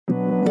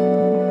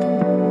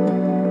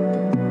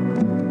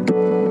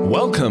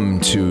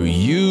Welcome to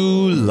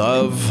You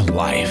Love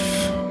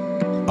Life,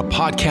 a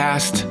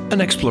podcast,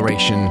 an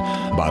exploration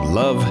about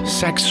love,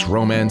 sex,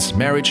 romance,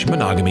 marriage,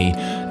 monogamy,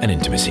 and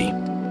intimacy.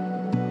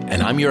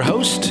 And I'm your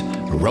host,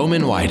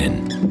 Roman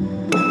Wyden.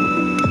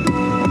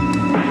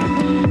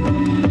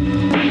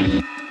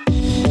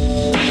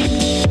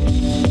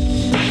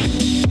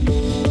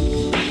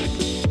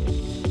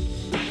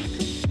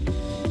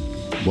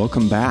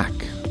 Welcome back,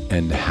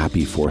 and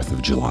happy 4th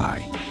of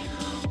July.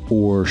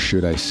 Or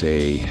should I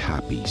say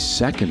happy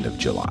 2nd of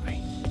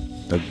July?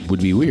 That would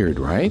be weird,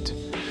 right?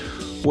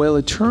 Well,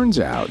 it turns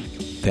out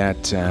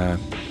that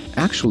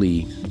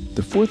actually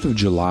the 4th of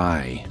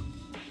July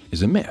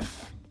is a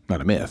myth.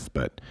 Not a myth,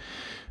 but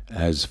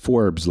as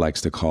Forbes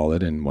likes to call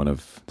it in one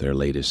of their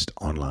latest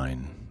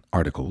online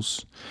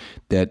articles,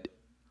 that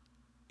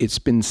it's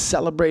been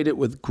celebrated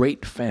with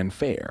great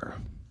fanfare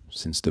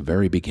since the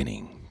very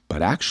beginning.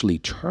 But actually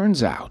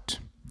turns out,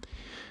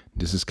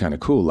 this is kind of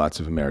cool.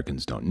 Lots of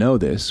Americans don't know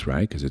this,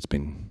 right? Because it's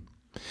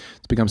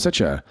become such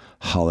a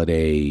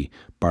holiday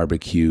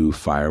barbecue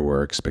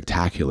fireworks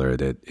spectacular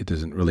that it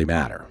doesn't really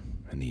matter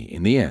in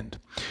the end.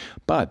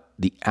 But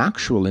the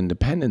actual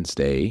Independence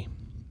Day,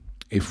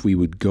 if we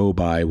would go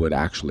by what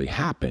actually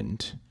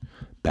happened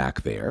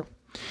back there,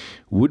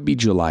 would be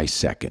July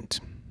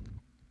 2nd.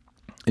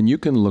 And you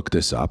can look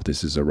this up.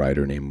 This is a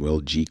writer named Will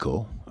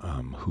Jekyll,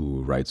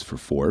 who writes for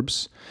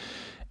Forbes.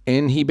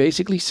 And he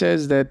basically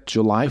says that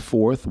July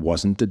 4th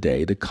wasn't the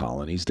day the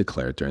colonies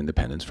declared their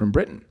independence from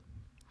Britain.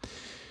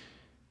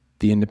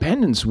 The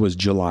independence was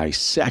July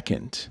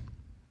 2nd,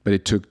 but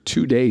it took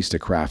 2 days to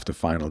craft a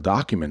final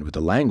document with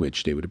the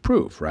language they would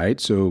approve, right?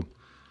 So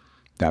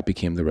that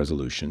became the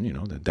resolution,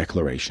 the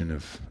Declaration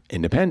of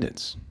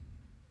Independence.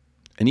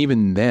 And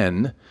even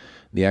then,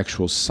 the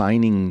actual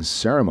signing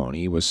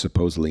ceremony was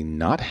supposedly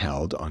not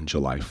held on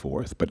July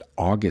 4th, but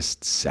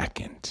August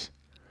 2nd.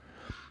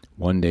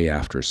 One day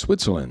after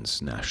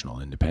Switzerland's National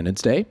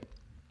Independence Day.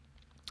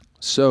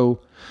 So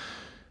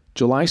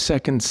July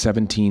 2nd,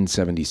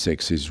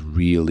 1776 is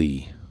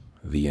really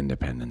the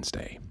Independence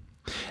Day.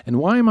 And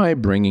why am I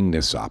bringing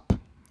this up?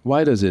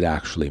 Why does it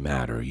actually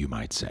matter, you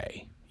might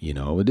say?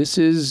 This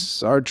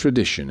is our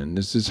tradition and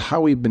this is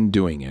how we've been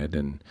doing it,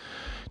 and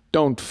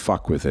don't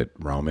fuck with it,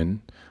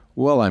 Roman.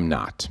 Well, I'm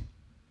not,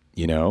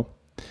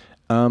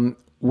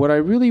 What I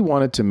really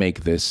wanted to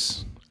make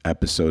this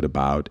episode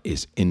about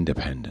is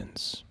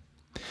independence.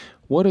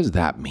 What does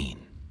that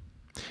mean?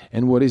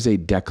 And what is a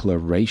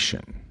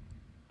declaration,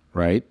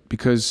 right?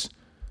 Because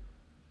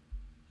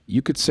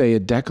you could say a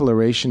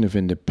declaration of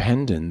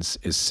independence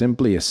is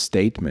simply a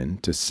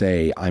statement to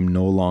say, I'm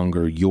no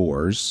longer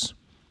yours,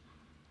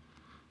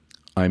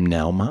 I'm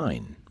now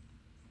mine.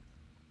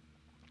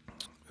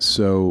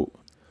 So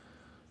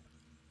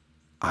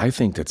I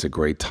think that's a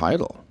great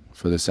title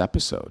for this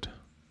episode.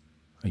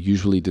 I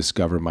usually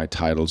discover my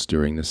titles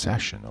during the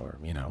session, or,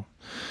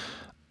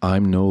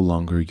 I'm no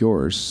longer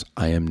yours,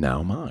 I am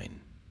now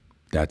mine.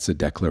 That's a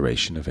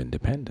declaration of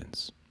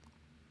independence.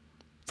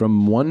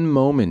 From one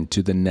moment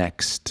to the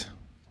next,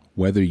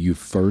 whether you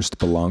first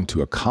belong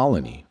to a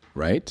colony,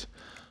 right?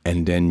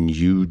 And then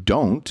you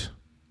don't,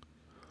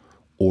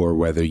 or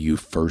whether you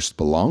first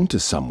belong to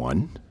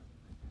someone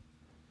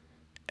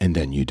and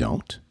then you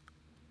don't.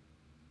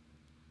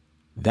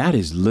 That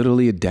is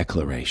literally a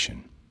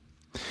declaration.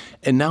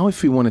 And now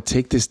if we want to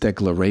take this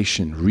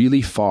declaration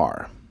really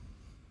far,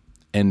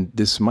 and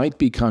this might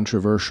be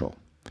controversial,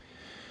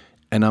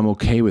 and I'm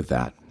okay with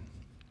that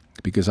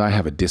because I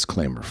have a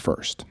disclaimer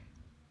first.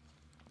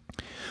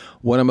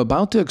 What I'm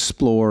about to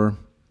explore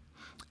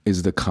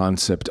is the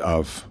concept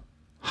of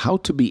how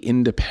to be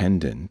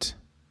independent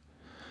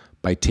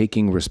by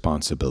taking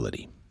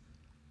responsibility.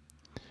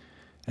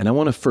 And I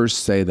want to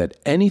first say that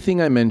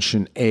anything I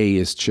mention,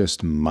 is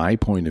just my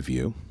point of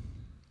view.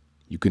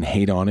 You can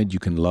hate on it, you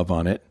can love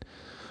on it,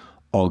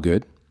 all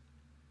good.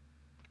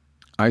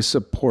 I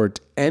support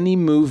any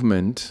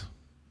movement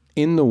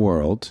in the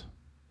world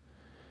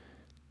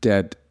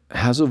that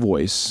has a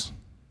voice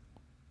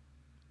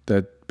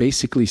that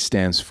basically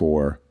stands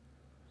for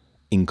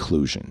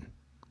inclusion.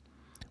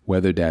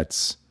 Whether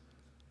that's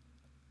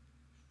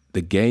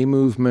the gay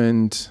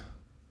movement,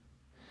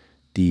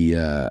 the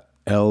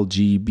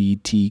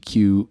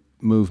LGBTQ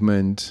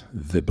movement,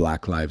 the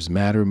Black Lives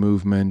Matter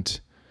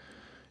movement,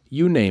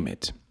 you name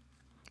it.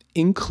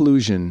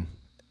 Inclusion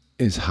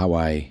is how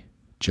I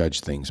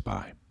judge things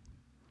by.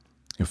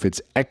 If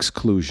it's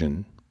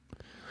exclusion,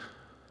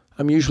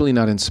 I'm usually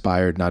not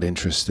inspired, not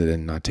interested,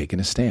 and not taking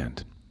a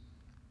stand.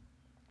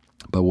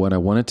 But what I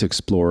wanted to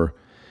explore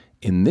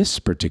in this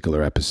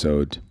particular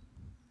episode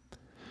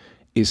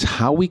is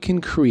how we can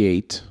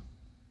create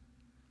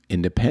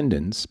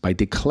independence by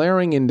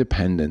declaring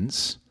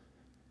independence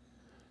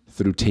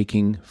through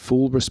taking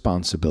full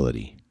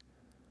responsibility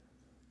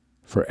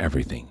for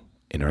everything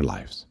in our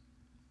lives.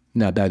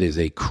 Now, that is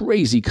a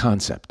crazy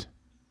concept.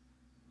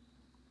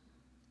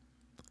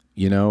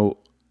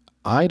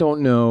 I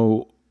don't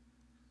know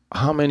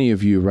how many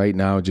of you right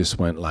now just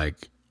went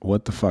like,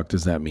 what the fuck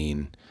does that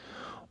mean?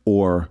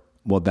 Or,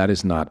 well, that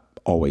is not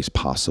always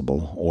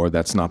possible, or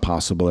that's not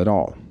possible at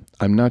all.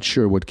 I'm not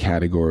sure what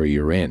category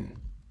you're in,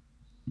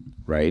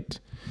 right?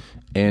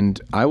 And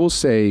I will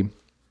say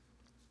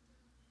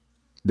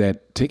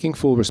that taking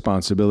full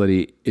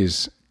responsibility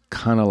is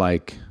kind of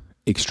like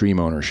extreme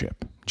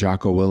ownership.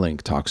 Jocko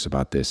Willink talks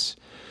about this,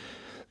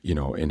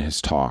 in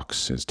his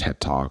talks, his TED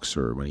Talks,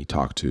 or when he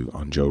talked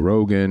on Joe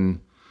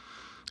Rogan.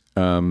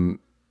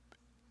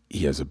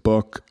 He has a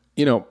book.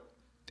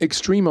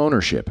 Extreme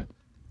ownership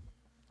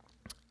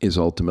is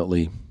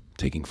ultimately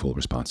taking full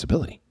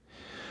responsibility.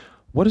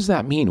 What does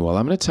that mean? Well,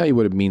 I'm going to tell you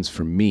what it means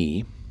for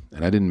me,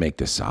 and I didn't make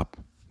this up.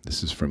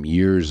 This is from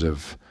years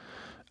of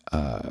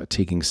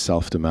taking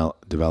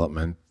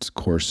self-development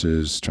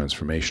courses,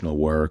 transformational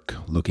work,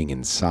 looking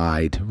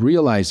inside,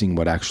 realizing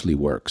what actually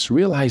works,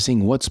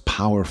 realizing what's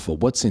powerful,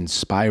 what's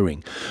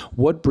inspiring,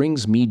 what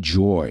brings me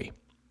joy.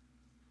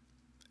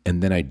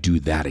 And then I do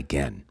that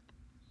again.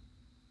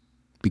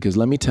 Because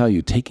let me tell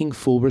you, taking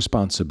full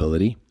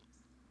responsibility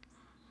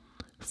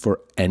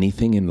for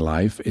anything in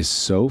life is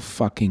so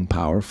fucking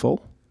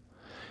powerful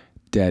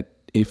that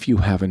if you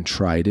haven't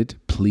tried it,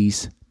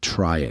 please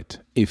try it.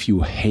 If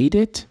you hate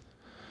it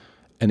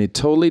and it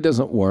totally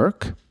doesn't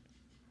work,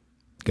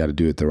 got to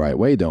do it the right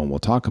way, though, and we'll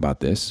talk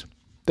about this,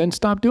 then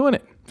stop doing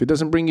it. If it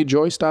doesn't bring you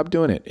joy, stop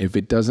doing it. If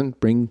it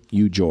doesn't bring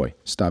you joy,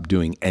 stop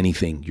doing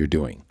anything you're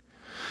doing.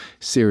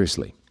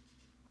 Seriously.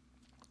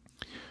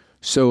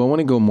 So I want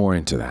to go more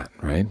into that,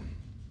 right?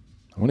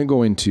 I want to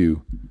go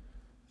into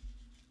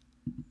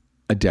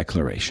a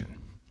declaration.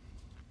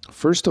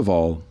 First of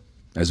all,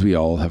 as we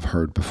all have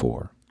heard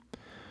before,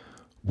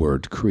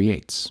 word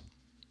creates.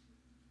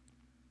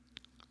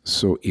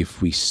 So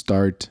if we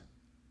start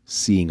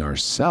seeing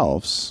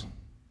ourselves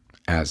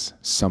as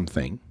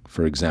something,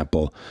 for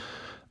example,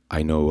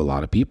 I know a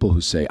lot of people who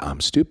say,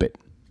 I'm stupid.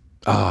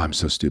 Oh, I'm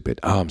so stupid.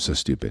 Oh, I'm so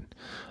stupid.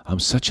 I'm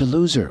such a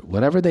loser.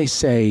 Whatever they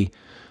say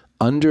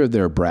under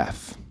their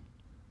breath,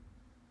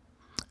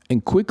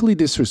 and quickly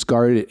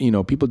disregard it.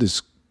 People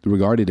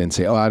disregard it and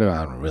say, oh, I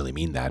don't really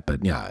mean that,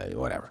 but yeah,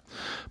 whatever.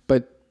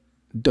 But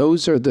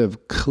those are the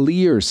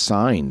clear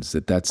signs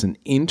that that's an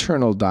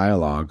internal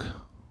dialogue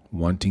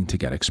wanting to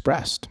get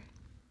expressed.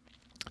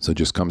 So it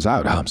just comes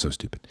out, oh, I'm so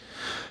stupid.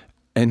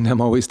 And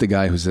I'm always the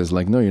guy who says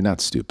no, you're not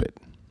stupid.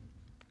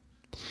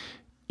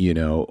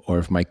 Or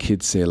if my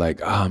kids say oh,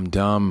 I'm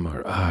dumb,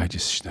 or I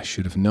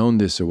should have known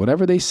this, or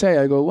whatever they say,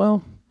 I go,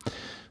 well,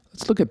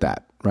 let's look at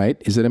that, right?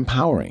 Is it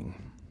empowering?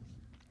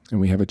 And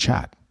we have a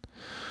chat.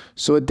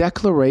 So a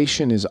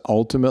declaration is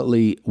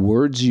ultimately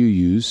words you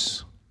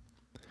use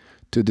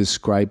to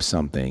describe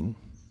something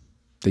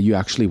that you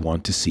actually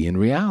want to see in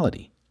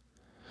reality.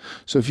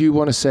 So if you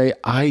want to say,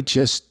 I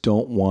just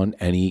don't want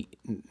any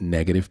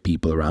negative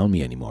people around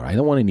me anymore, I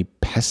don't want any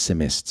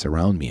pessimists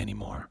around me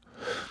anymore,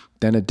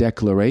 then a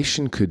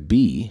declaration could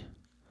be,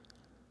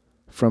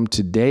 from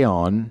today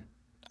on,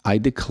 I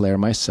declare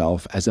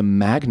myself as a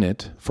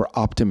magnet for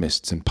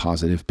optimists and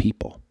positive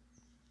people.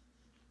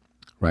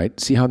 Right?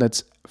 See how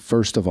that's,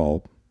 first of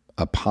all,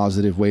 a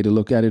positive way to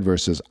look at it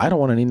versus I don't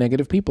want any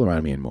negative people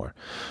around me anymore.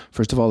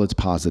 First of all, it's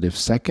positive.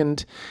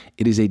 Second,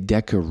 it is a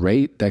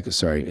declaration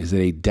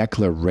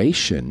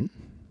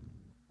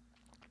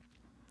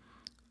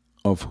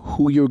of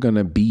who you're going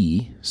to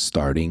be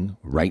starting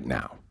right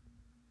now.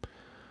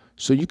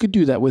 So you could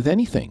do that with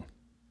anything.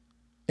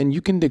 And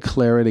you can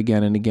declare it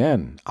again and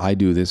again. I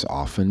do this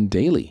often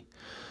daily.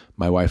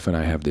 My wife and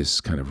I have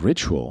this kind of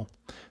ritual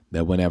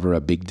that whenever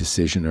a big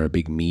decision or a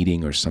big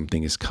meeting or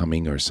something is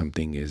coming or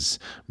something is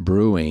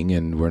brewing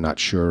and we're not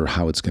sure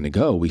how it's going to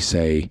go, we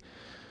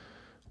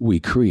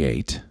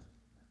create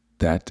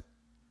that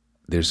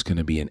there's going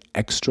to be an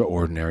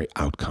extraordinary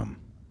outcome.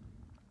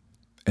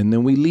 And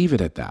then we leave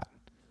it at that.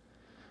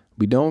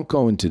 We don't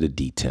go into the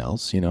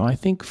details. I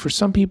think for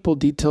some people,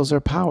 details are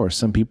power.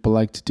 Some people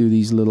like to do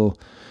these little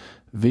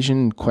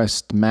vision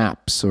quest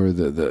maps or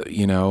like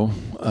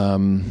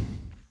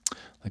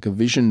a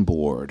vision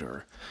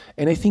board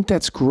and I think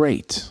that's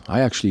great.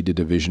 I actually did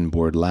a vision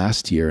board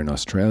last year in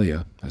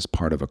Australia as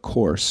part of a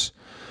course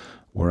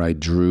where I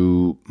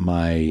drew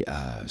my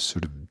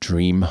sort of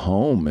dream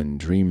home and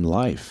dream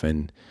life.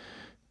 And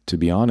to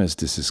be honest,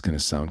 this is going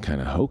to sound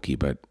kind of hokey,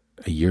 but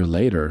a year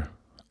later,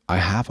 I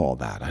have all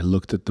that. I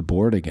looked at the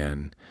board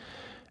again,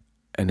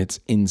 and it's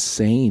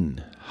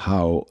insane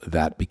how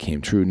that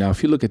became true. Now,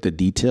 if you look at the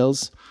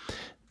details,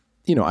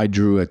 I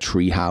drew a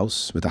tree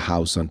house with a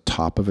house on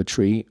top of a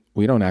tree.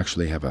 We don't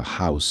actually have a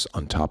house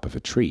on top of a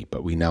tree,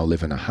 but we now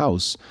live in a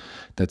house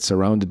that's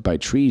surrounded by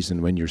trees.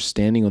 And when you're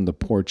standing on the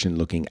porch and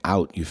looking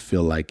out, you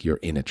feel like you're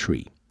in a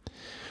tree.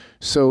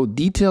 So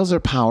details are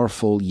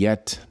powerful,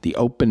 yet the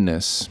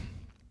openness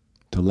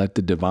to let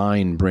the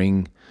divine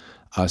bring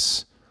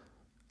us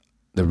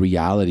the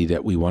reality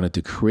that we wanted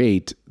to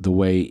create the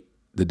way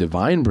the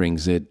divine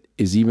brings it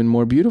is even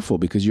more beautiful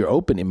because you're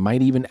open. It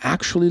might even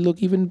actually look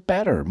even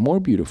better, more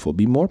beautiful,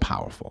 be more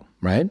powerful,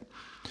 right?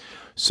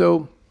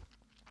 So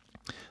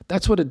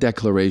that's what a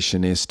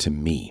declaration is to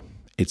me.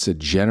 It's a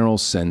general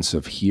sense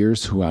of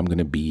here's who I'm going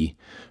to be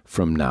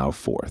from now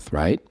forth,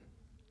 right?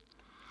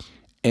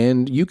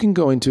 And you can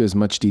go into as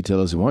much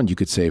detail as you want. You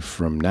could say,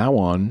 from now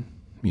on,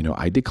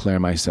 I declare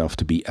myself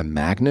to be a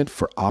magnet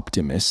for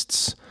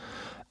optimists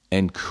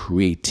and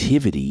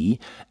creativity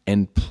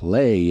and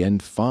play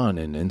and fun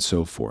and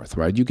so forth,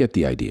 right? You get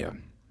the idea.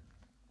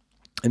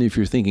 And if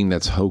you're thinking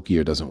that's hokey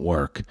or doesn't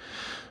work,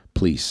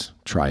 please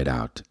try it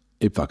out.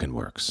 It fucking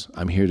works.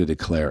 I'm here to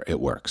declare it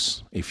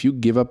works. If you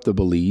give up the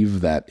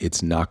belief that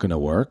it's not going to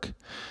work,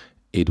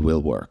 it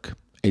will work.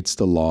 It's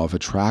the law of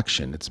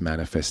attraction. It's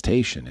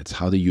manifestation. It's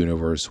how the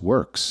universe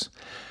works.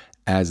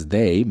 As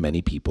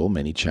many people,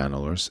 many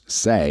channelers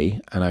say,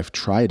 and I've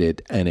tried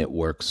it and it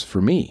works for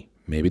me.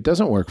 Maybe it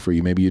doesn't work for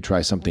you. Maybe you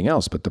try something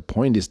else. But the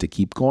point is to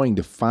keep going,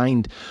 to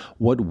find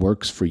what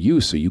works for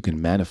you so you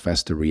can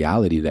manifest the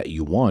reality that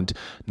you want,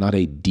 not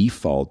a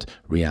default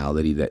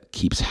reality that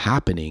keeps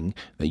happening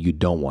that you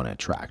don't want to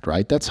attract,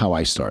 right? That's how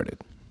I started.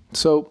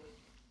 So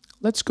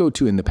let's go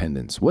to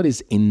independence. What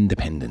is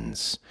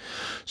independence?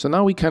 So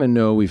now we kind of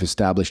know, we've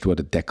established what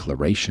a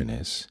declaration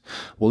is.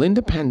 Well,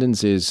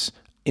 independence is,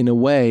 in a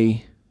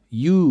way,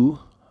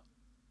 you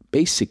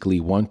basically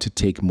want to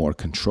take more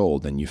control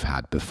than you've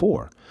had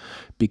before.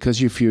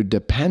 Because if you're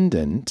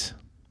dependent,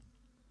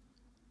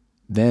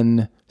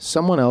 then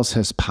someone else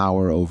has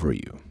power over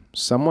you.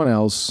 Someone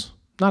else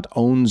not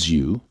owns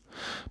you,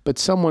 but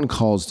someone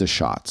calls the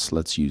shots.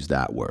 Let's use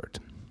that word.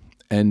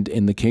 And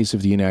in the case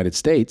of the United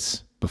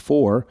States,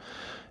 before,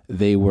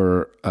 they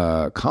were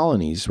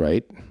colonies,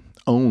 right?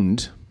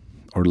 Owned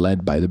or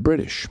led by the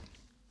British.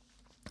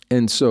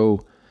 And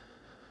so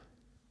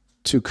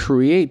to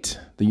create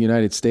the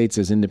United States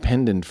as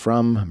independent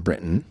from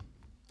Britain,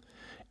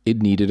 it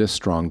needed a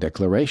strong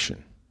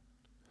declaration.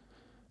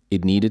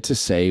 It needed to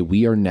say,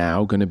 we are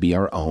now going to be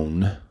our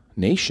own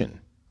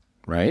nation,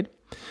 right?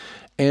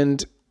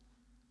 And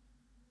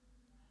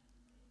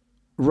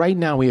right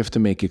now we have to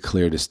make a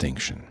clear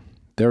distinction.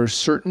 There are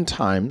certain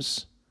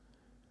times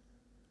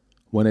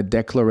when a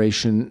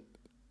declaration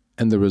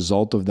and the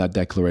result of that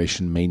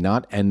declaration may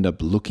not end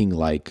up looking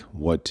like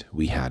what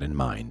we had in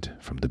mind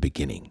from the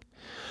beginning.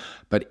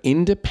 But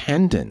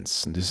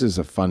independence, and this is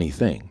a funny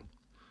thing,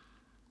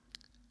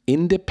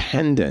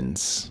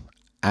 independence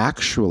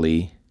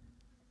actually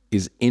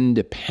is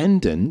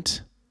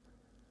independent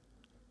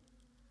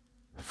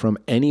from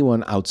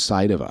anyone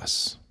outside of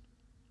us.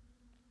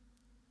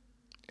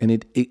 And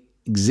it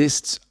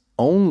exists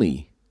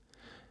only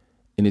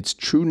in its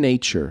true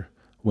nature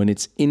when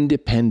it's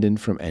independent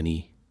from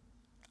any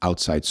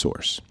outside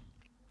source.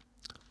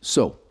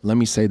 So let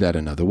me say that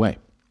another way.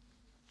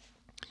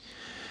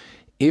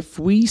 If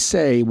we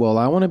say, well,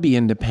 I want to be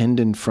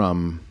independent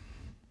from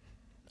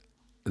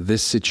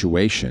this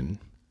situation,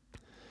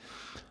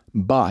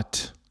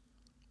 but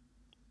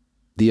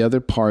the other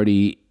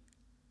party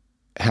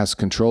has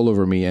control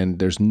over me and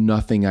there's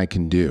nothing I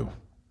can do,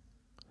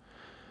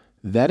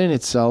 that in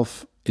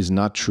itself is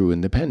not true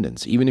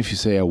independence. Even if you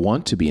say, I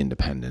want to be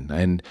independent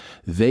and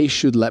they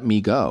should let me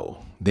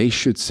go, they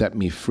should set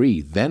me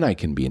free, then I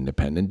can be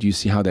independent. Do you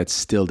see how that's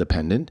still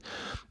dependent?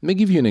 Let me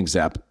give you an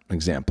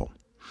example.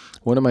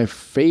 One of my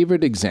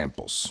favorite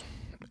examples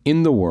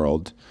in the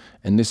world,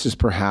 and this is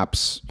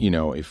perhaps,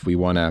 if we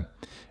want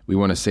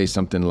to say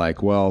something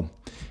like, well,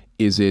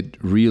 is it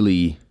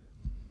really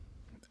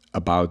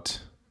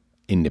about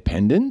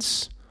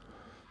independence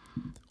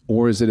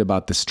or is it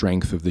about the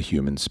strength of the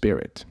human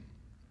spirit?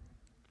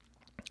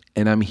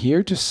 And I'm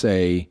here to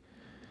say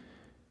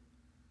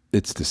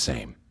it's the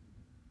same.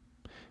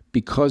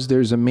 Because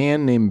there's a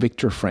man named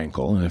Viktor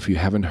Frankl, and if you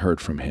haven't heard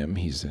from him,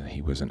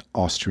 he was an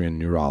Austrian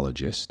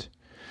neurologist.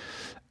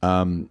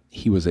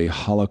 He was a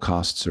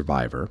Holocaust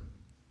survivor,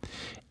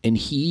 and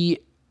he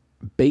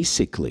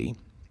basically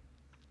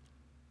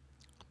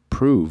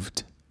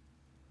proved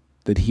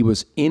that he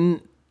was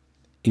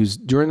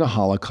during the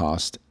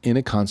Holocaust in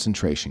a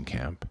concentration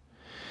camp,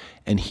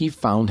 and he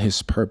found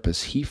his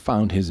purpose, he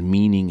found his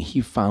meaning,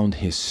 he found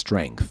his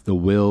strength, the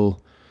will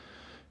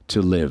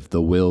to live,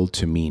 the will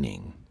to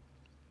meaning.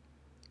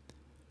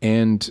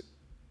 And,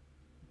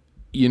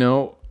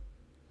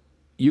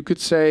 you could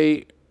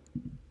say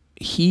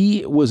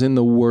he was in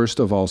the worst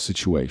of all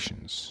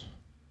situations,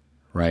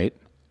 right?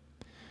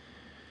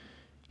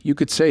 You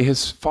could say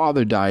his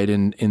father died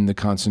in the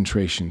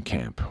concentration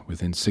camp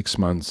within 6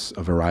 months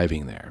of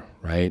arriving there,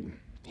 right?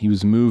 He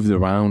was moved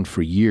around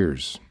for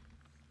years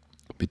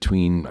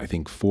between, I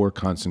think, 4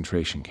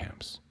 concentration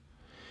camps.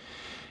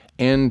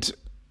 And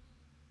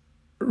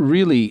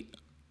really,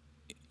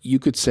 you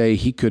could say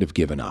he could have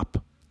given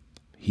up.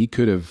 He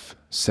could have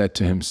said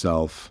to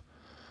himself,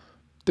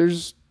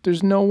 there's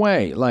no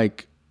way,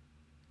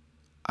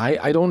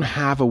 I don't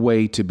have a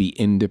way to be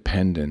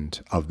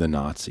independent of the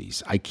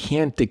Nazis. I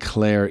can't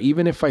declare,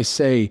 even if I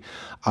say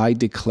I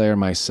declare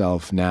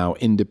myself now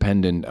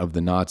independent of the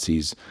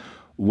Nazis,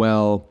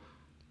 well,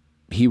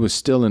 he was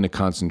still in a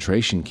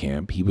concentration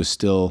camp. He was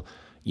still,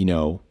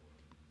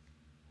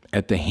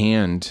 at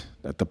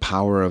the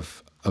power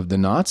of the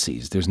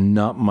Nazis. There's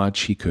not much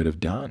he could have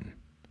done,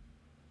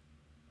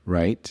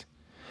 right?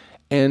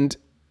 And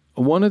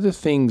one of the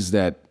things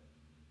that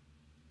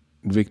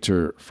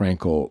Viktor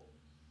Frankl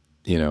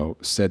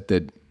said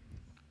that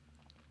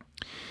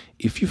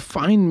if you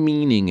find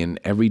meaning in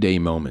everyday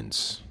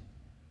moments,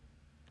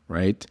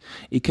 right,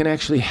 it can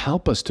actually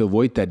help us to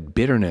avoid that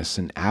bitterness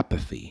and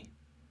apathy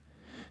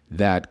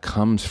that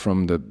comes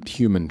from the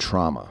human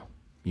trauma,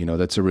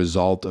 that's a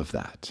result of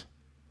that.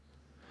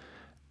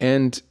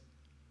 And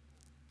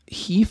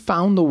he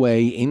found a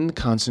way in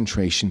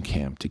concentration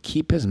camp to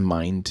keep his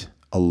mind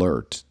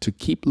alert, to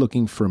keep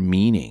looking for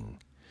meaning.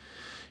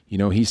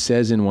 He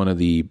says in one of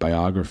the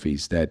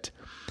biographies that,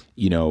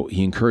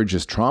 he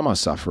encourages trauma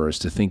sufferers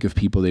to think of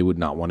people they would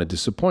not want to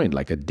disappoint,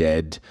 like a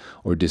dead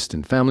or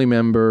distant family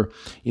member,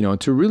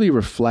 to really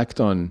reflect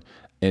on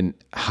and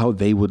how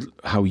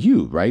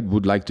you, right,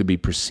 would like to be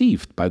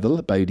perceived by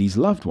these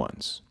loved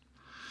ones.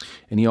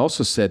 And he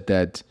also said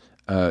that,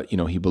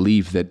 he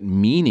believed that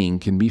meaning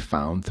can be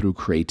found through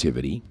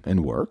creativity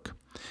and work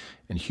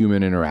and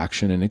human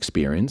interaction and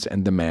experience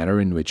and the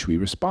manner in which we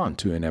respond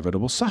to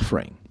inevitable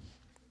suffering.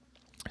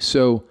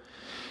 So,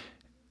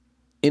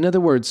 in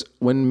other words,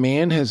 when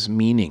man has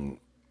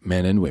meaning,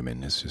 men and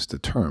women is just a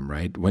term,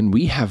 right? When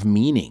we have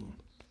meaning,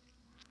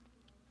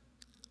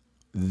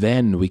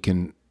 then we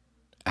can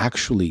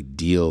actually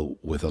deal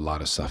with a lot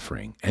of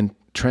suffering and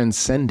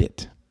transcend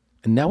it.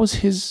 And that was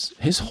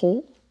his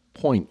whole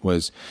point.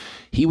 Was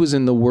he was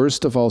in the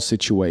worst of all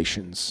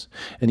situations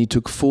and he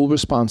took full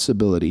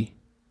responsibility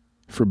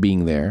for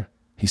being there.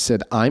 He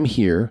said, I'm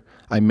here.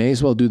 I may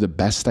as well do the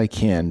best I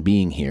can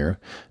being here,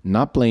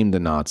 not blame the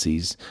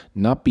Nazis,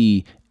 not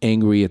be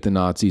angry at the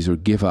Nazis or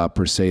give up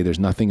or say there's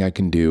nothing I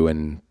can do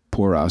and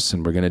poor us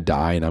and we're going to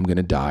die and I'm going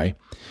to die.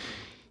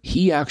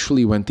 He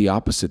actually went the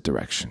opposite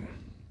direction.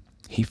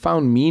 He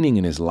found meaning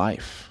in his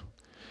life.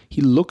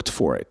 He looked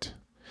for it.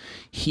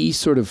 He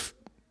sort of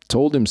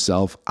told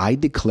himself, I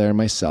declare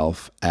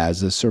myself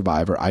as a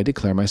survivor. I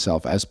declare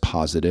myself as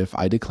positive.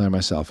 I declare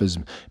myself as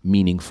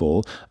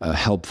meaningful,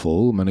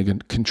 helpful. I'm going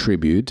to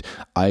contribute.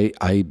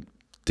 I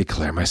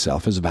declare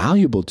myself as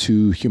valuable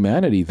to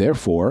humanity.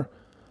 Therefore,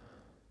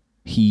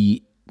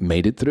 he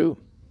made it through,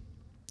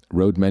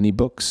 wrote many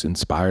books,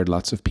 inspired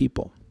lots of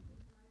people.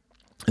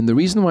 And the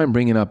reason why I'm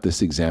bringing up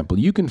this example,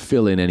 you can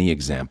fill in any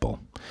example.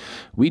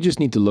 We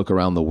just need to look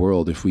around the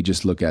world. If we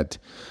just look at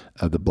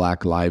the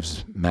Black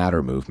Lives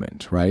Matter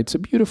movement, right? It's a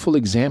beautiful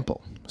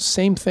example.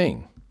 Same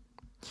thing.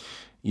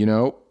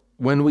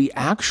 When we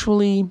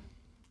actually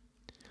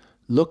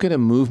look at a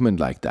movement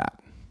like that,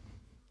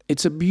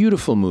 it's a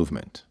beautiful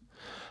movement.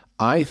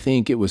 I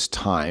think it was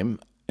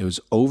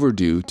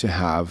overdue to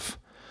have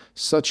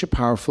such a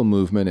powerful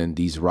movement, and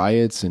these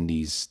riots and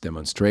these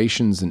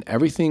demonstrations and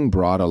everything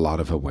brought a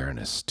lot of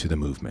awareness to the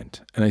movement.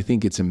 And I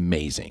think it's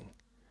amazing.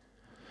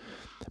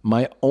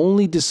 My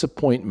only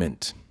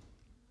disappointment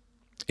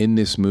in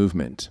this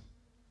movement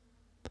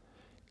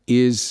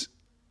is,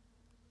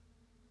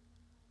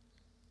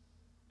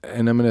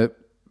 and I'm going to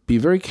be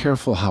very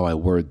careful how I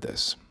word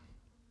this.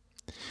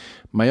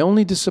 My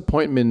only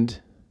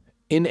disappointment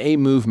in a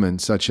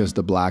movement such as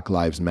the Black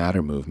Lives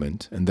Matter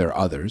movement, and there are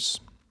others,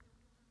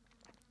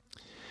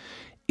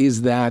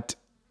 is that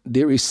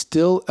there is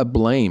still a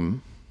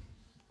blame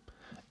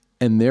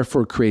and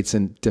therefore creates a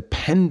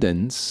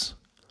dependence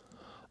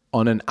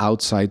on an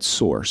outside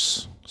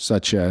source,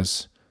 such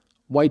as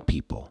white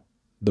people,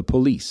 the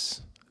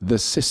police, the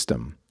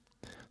system,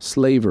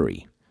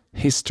 slavery,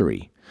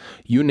 history,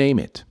 you name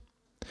it.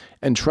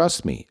 And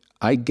trust me,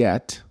 I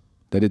get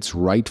that it's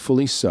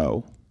rightfully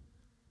so,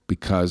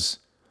 because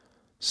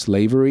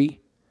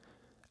slavery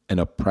and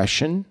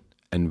oppression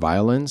and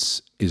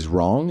violence is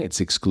wrong.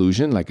 It's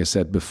exclusion. Like I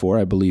said before,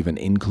 I believe in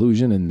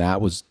inclusion, and that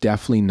was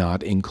definitely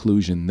not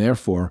inclusion.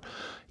 Therefore,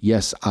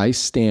 yes, I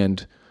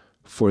stand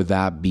for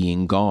that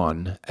being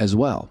gone as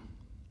well.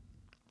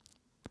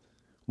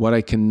 What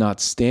I cannot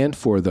stand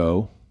for,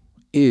 though,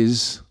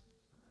 is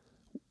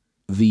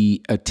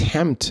the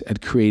attempt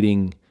at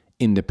creating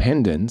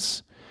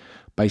independence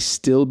by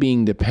still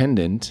being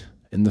dependent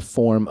in the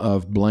form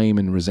of blame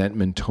and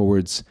resentment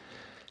towards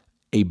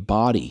a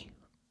body.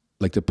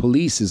 Like the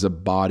police is a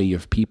body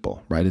of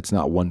people, right? It's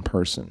not one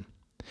person.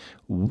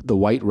 The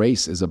white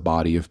race is a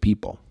body of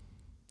people.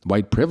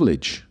 White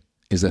privilege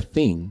is a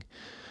thing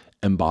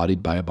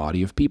embodied by a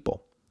body of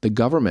people. The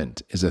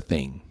government is a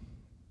thing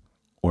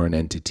or an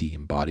entity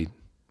embodied,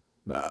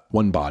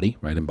 one body,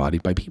 right?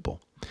 Embodied by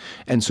people,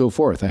 and so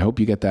forth. I hope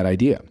you get that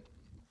idea.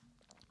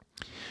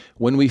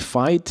 When we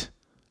fight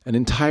an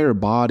entire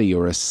body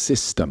or a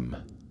system,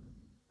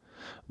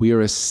 we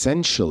are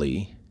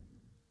essentially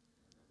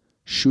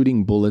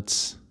shooting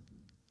bullets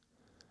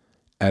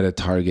at a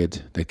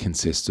target that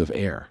consists of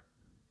air.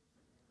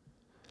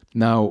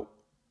 Now,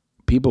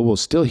 people will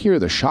still hear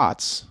the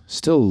shots,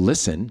 still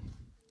listen,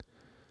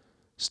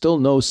 still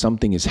know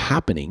something is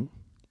happening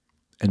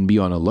and be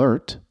on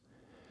alert,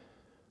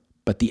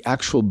 but the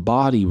actual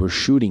body we're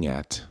shooting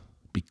at,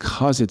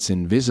 because it's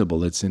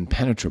invisible, it's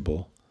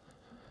impenetrable,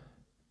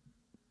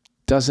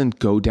 doesn't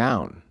go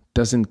down,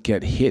 doesn't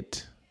get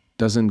hit,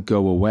 doesn't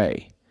go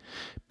away,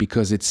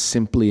 because it's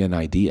simply an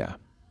idea.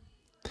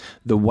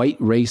 The white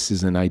race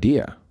is an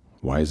idea.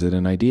 Why is it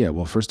an idea?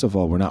 Well, first of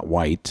all, we're not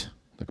white.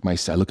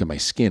 Like I look at my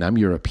skin. I'm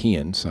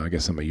European, so I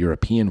guess I'm a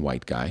European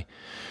white guy.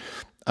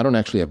 I don't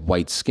actually have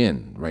white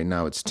skin. Right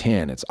now it's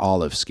tan, it's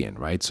olive skin,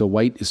 right? So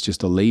white is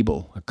just a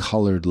label, a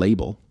colored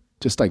label,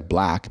 just like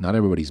black. Not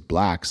everybody's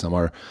black. Some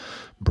are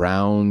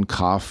brown,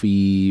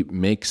 coffee,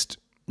 mixed,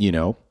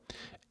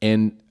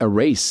 and a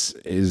race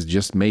is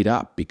just made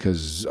up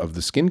because of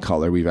the skin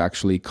color. We've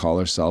actually called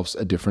ourselves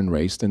a different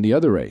race than the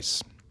other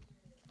race.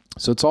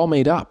 So it's all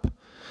made up.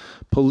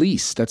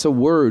 Police, that's a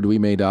word we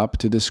made up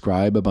to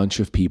describe a bunch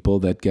of people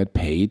that get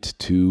paid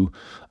to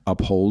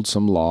uphold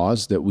some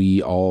laws that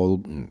we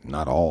all,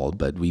 not all,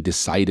 but we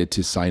decided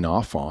to sign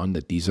off on,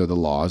 that these are the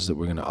laws that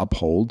we're going to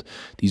uphold.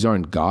 These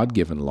aren't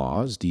God-given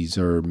laws. These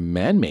are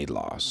man-made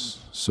laws.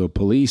 So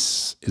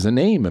police is a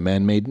name, a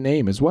man-made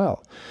name as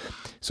well.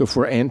 So if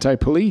we're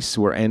anti-police,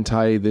 we're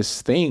anti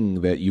this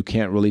thing that you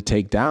can't really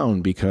take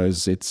down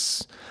because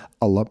it's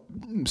a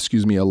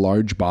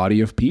large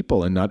body of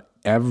people, and not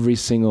every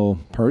single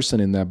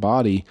person in that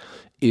body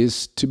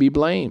is to be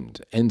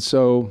blamed. And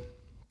so,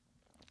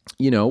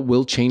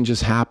 will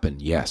changes happen?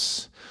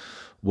 Yes.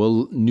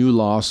 Will new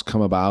laws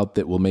come about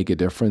that will make a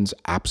difference?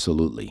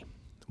 Absolutely.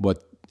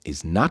 What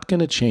is not going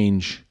to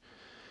change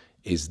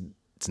is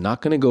it's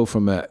not going to go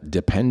from a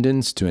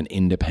dependence to an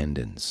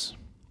independence.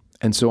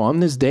 And so on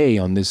this day,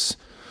 on this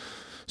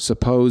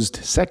supposed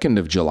 2nd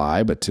of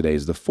July, but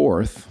today's the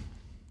 4th,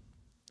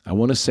 I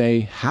want to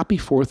say happy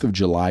 4th of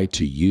July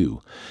to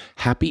you.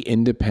 Happy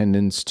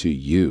independence to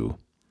you.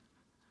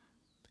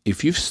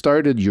 If you've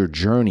started your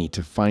journey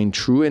to find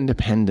true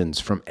independence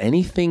from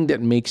anything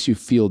that makes you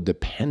feel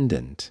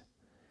dependent,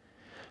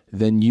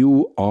 then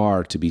you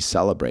are to be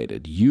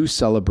celebrated. You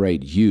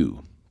celebrate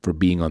you for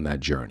being on that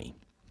journey.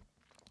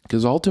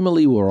 Because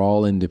ultimately we're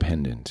all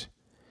independent,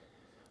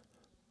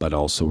 but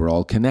also we're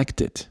all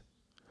connected.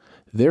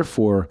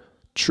 Therefore,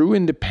 true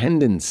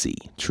independency,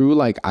 true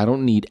like I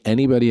don't need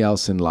anybody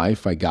else in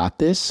life, I got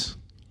this,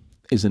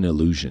 is an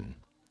illusion.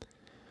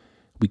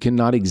 We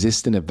cannot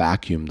exist in a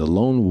vacuum. The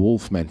lone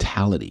wolf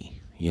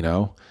mentality,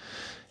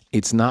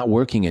 it's not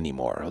working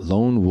anymore.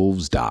 Lone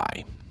wolves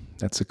die.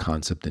 That's a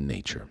concept in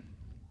nature.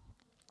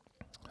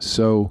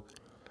 So,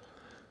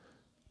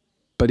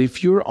 but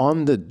if you're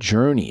on the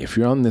journey, if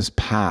you're on this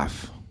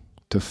path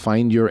to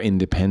find your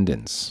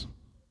independence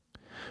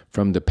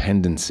from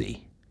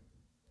dependency,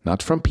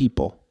 not from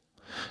people,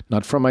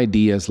 not from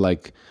ideas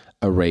like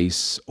a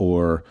race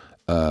or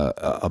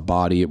a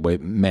body,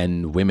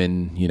 men,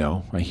 women,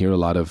 I hear a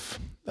lot of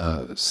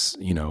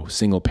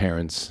single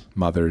parents,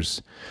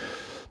 mothers,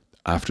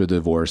 after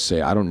divorce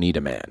say, I don't need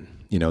a man,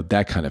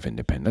 that kind of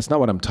independence. That's not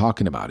what I'm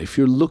talking about. If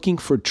you're looking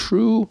for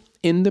true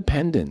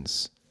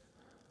independence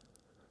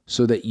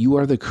so that you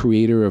are the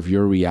creator of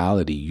your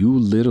reality, you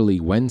literally,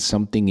 when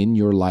something in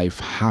your life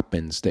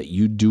happens that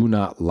you do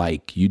not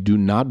like, you do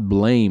not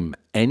blame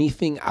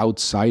anything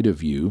outside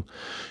of you.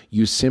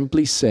 You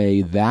simply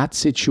say, that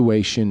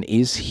situation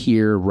is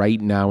here right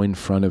now in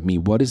front of me.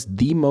 What is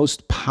the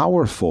most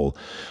powerful,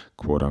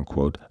 quote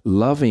unquote,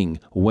 loving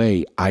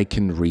way I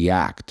can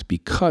react?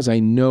 Because I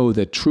know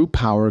that true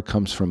power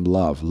comes from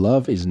love.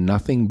 Love is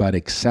nothing but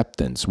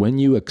acceptance. When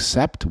you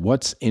accept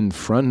what's in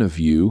front of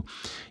you,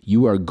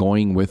 you are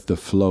going with the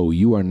flow.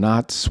 You are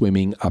not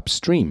swimming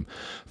upstream,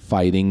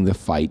 fighting the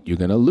fight you're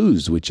going to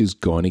lose, which is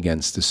going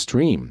against the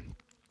stream.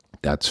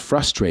 That's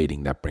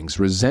frustrating. That brings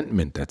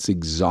resentment. That's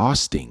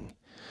exhausting.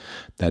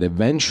 That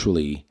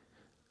eventually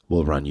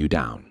will run you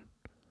down.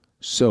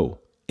 So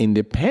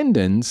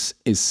independence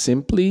is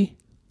simply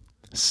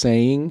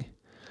saying,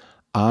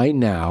 I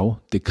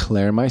now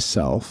declare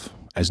myself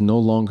as no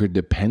longer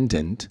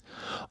dependent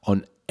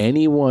on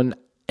anyone,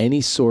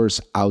 any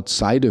source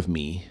outside of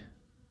me,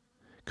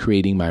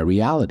 creating my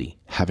reality,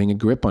 having a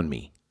grip on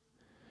me.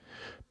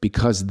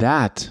 Because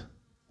that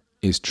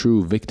is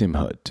true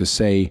victimhood, to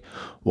say,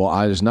 well,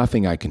 there's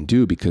nothing I can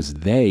do because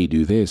they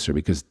do this, or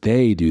because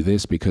they do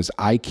this, because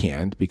I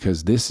can't,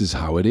 because this is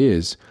how it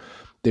is.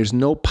 There's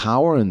no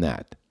power in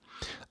that.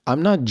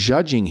 I'm not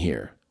judging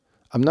here.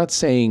 I'm not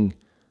saying,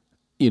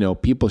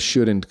 people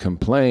shouldn't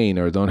complain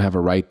or don't have a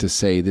right to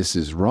say this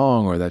is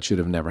wrong or that should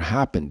have never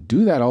happened.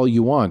 Do that all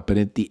you want. But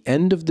at the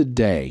end of the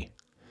day,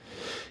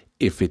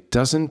 if it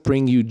doesn't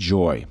bring you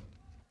joy,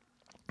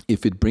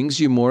 if it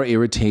brings you more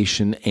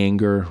irritation,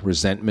 anger,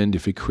 resentment,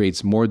 if it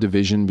creates more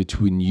division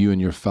between you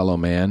and your fellow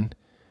man,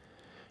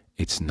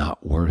 it's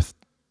not worth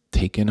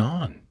taking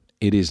on.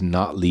 It is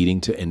not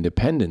leading to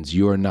independence.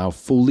 You are now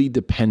fully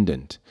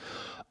dependent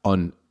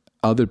on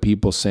other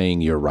people saying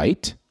you're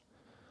right,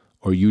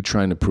 or you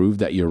trying to prove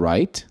that you're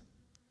right.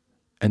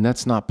 And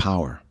that's not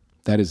power.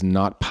 That is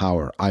not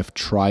power. I've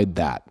tried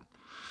that.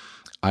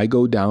 I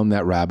go down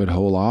that rabbit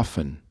hole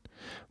often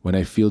when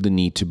I feel the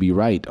need to be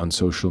right on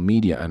social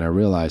media, and I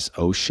realize,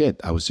 oh shit,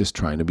 I was just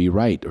trying to be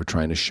right or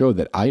trying to show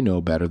that I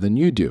know better than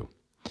you do.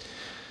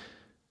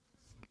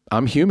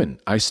 I'm human.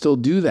 I still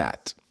do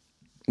that,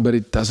 but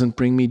it doesn't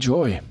bring me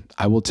joy.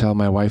 I will tell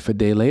my wife a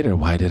day later,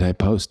 why did I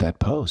post that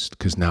post?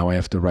 Because now I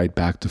have to write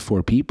back to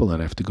 4 people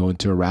and I have to go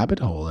into a rabbit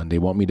hole and they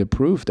want me to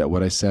prove that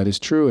what I said is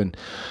true. And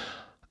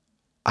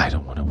I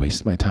don't want to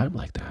waste my time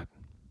like that.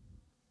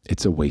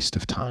 It's a waste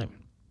of time.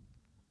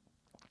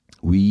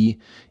 We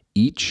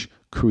each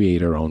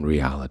create our own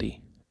reality.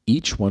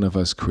 Each one of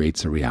us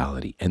creates a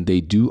reality, and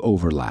they do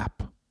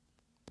overlap.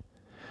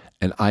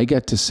 And I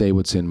get to say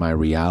what's in my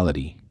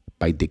reality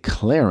by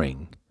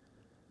declaring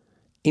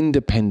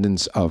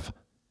independence of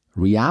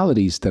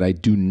realities that I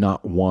do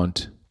not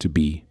want to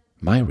be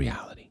my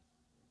reality.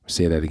 I'll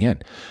say that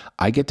again.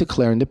 I get to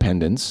declare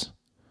independence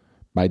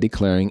by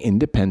declaring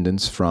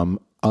independence from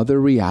other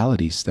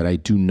realities that I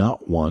do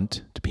not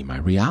want to be my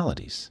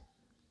realities.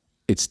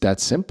 It's that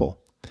simple.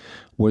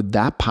 We're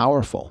that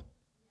powerful.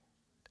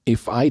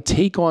 If I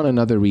take on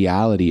another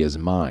reality as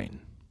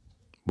mine,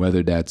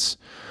 whether that's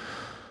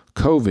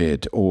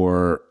COVID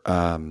or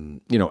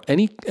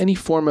any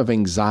form of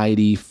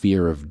anxiety,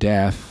 fear of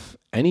death,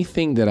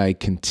 anything that I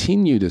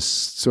continue to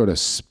sort of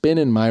spin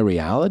in my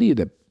reality,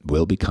 that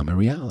will become a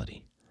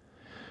reality.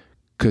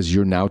 Because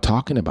you're now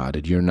talking about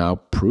it. You're now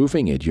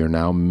proving it. You're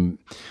now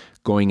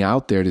going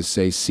out there to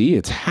say, see,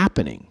 it's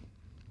happening.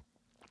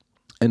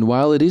 And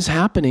while it is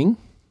happening,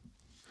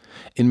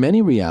 in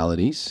many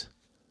realities,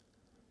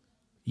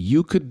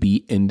 you could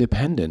be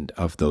independent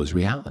of those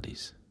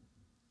realities.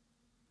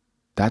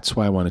 That's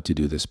why I wanted to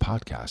do this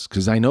podcast,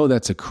 because I know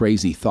that's a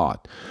crazy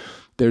thought.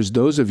 There's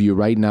those of you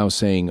right now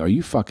saying, are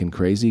you fucking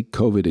crazy?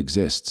 COVID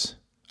exists.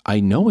 I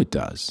know it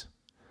does.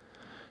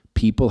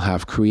 People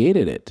have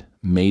created it,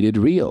 made it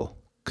real.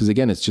 Because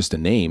again, it's just a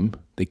name.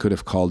 They could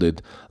have called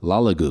it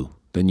Lalagoo.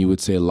 Then you would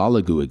say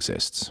Lalagoo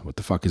exists. What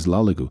the fuck is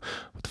Lalagoo?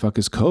 What the fuck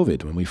is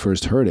COVID? When we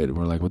first heard it,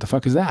 we're like, what the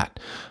fuck is that?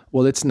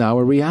 Well, it's now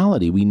a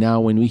reality.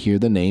 When we hear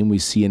the name, we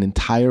see an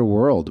entire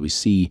world. We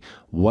see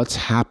what's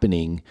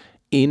happening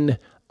in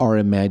our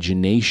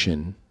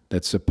imagination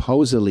that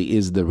supposedly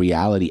is the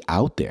reality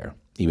out there,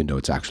 even though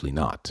it's actually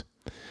not.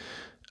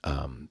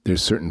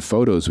 There's certain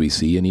photos we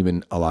see, and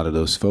even a lot of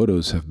those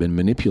photos have been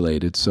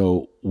manipulated.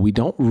 So we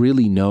don't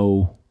really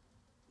know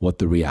what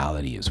the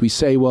reality is. We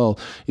say, well,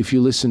 if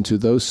you listen to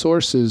those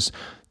sources,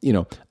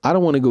 I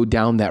don't want to go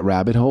down that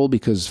rabbit hole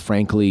because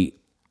frankly,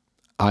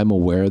 I'm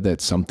aware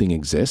that something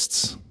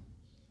exists,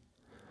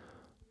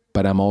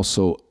 but I'm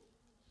also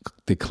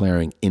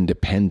declaring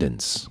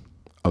independence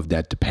of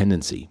that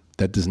dependency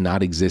that does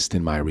not exist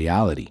in my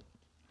reality.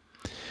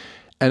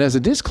 And as a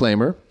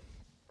disclaimer,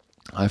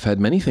 I've had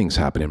many things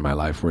happen in my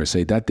life where I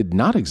say that did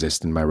not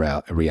exist in my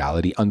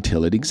reality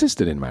until it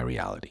existed in my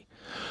reality.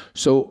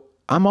 So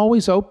I'm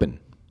always open.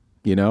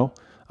 I'm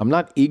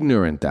not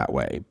ignorant that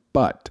way,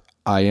 but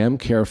I am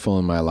careful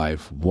in my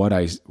life what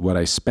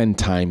I spend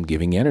time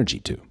giving energy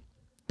to.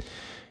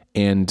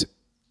 And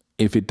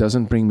if it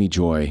doesn't bring me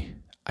joy,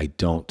 I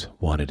don't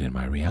want it in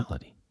my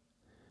reality.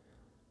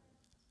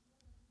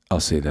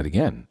 I'll say that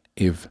again.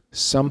 If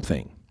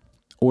something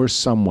or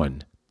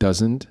someone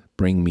doesn't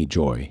bring me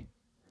joy,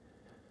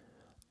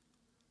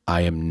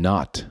 I am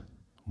not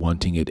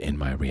wanting it in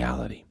my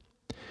reality.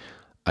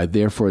 I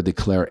therefore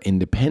declare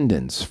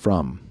independence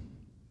from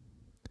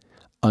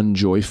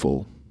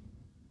unjoyful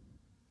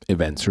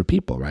events or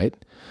people, right?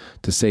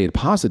 To say it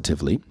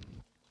positively,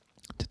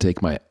 to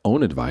take my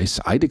own advice,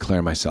 I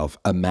declare myself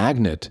a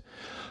magnet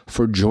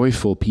for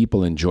joyful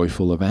people and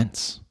joyful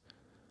events,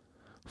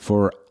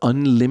 for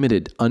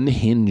unlimited,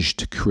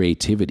 unhinged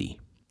creativity,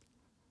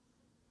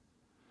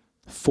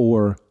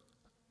 for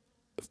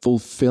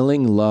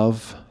fulfilling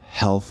love,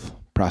 health,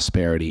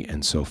 prosperity,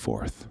 and so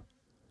forth.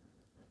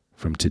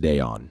 From today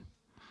on,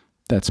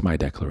 that's my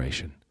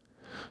declaration.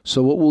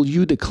 So what will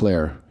you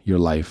declare your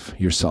life,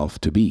 yourself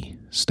to be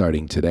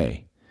starting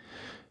today?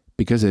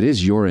 Because it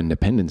is your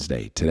Independence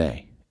Day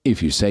today,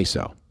 if you say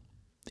so.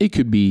 It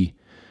could be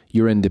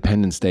your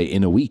Independence Day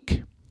in a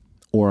week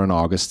or on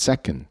August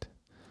 2nd,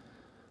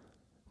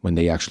 when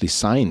they actually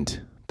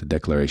signed the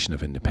Declaration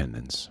of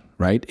Independence,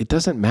 right? It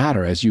doesn't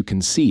matter. As you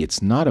can see,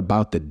 it's not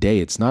about the day.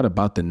 It's not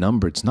about the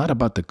number. It's not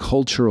about the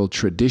cultural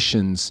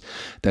traditions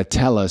that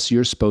tell us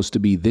you're supposed to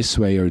be this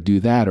way or do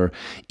that, or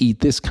eat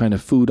this kind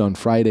of food on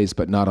Fridays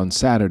but not on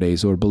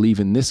Saturdays, or believe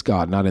in this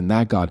God, not in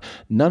that God.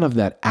 None of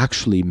that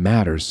actually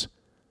matters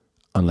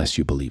unless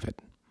you believe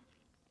it.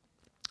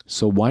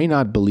 So why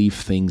not believe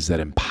things that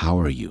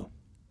empower you?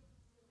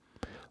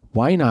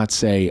 Why not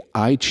say,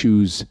 I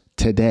choose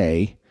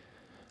today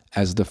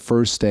as the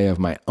first day of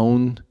my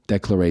own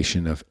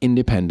declaration of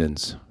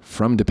independence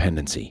from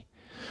dependency.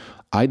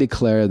 I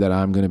declare that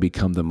I'm going to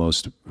become the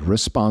most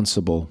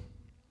responsible,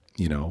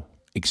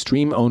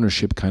 extreme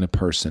ownership kind of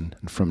person.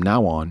 And from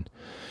now on,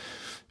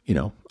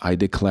 I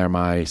declare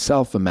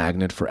myself a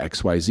magnet for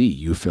XYZ.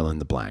 You fill in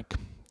the blank.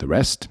 The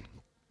rest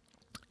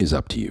is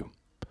up to you.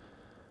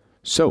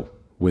 So,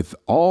 with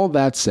all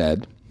that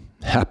said,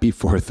 happy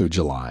 4th of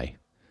July.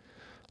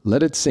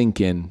 Let it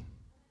sink in.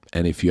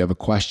 And if you have a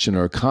question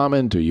or a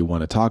comment, or you want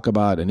to talk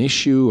about an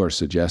issue or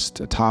suggest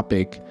a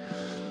topic,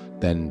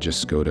 then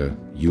just go to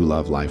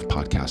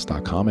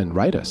youlovelifepodcast.com and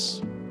write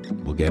us.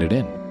 We'll get it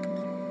in.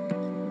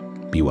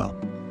 Be well.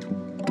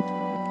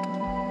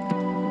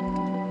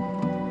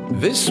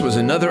 This was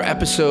another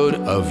episode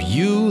of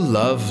You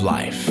Love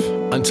Life.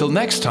 Until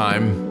next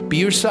time, be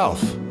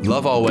yourself,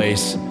 love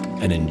always,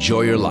 and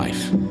enjoy your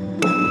life.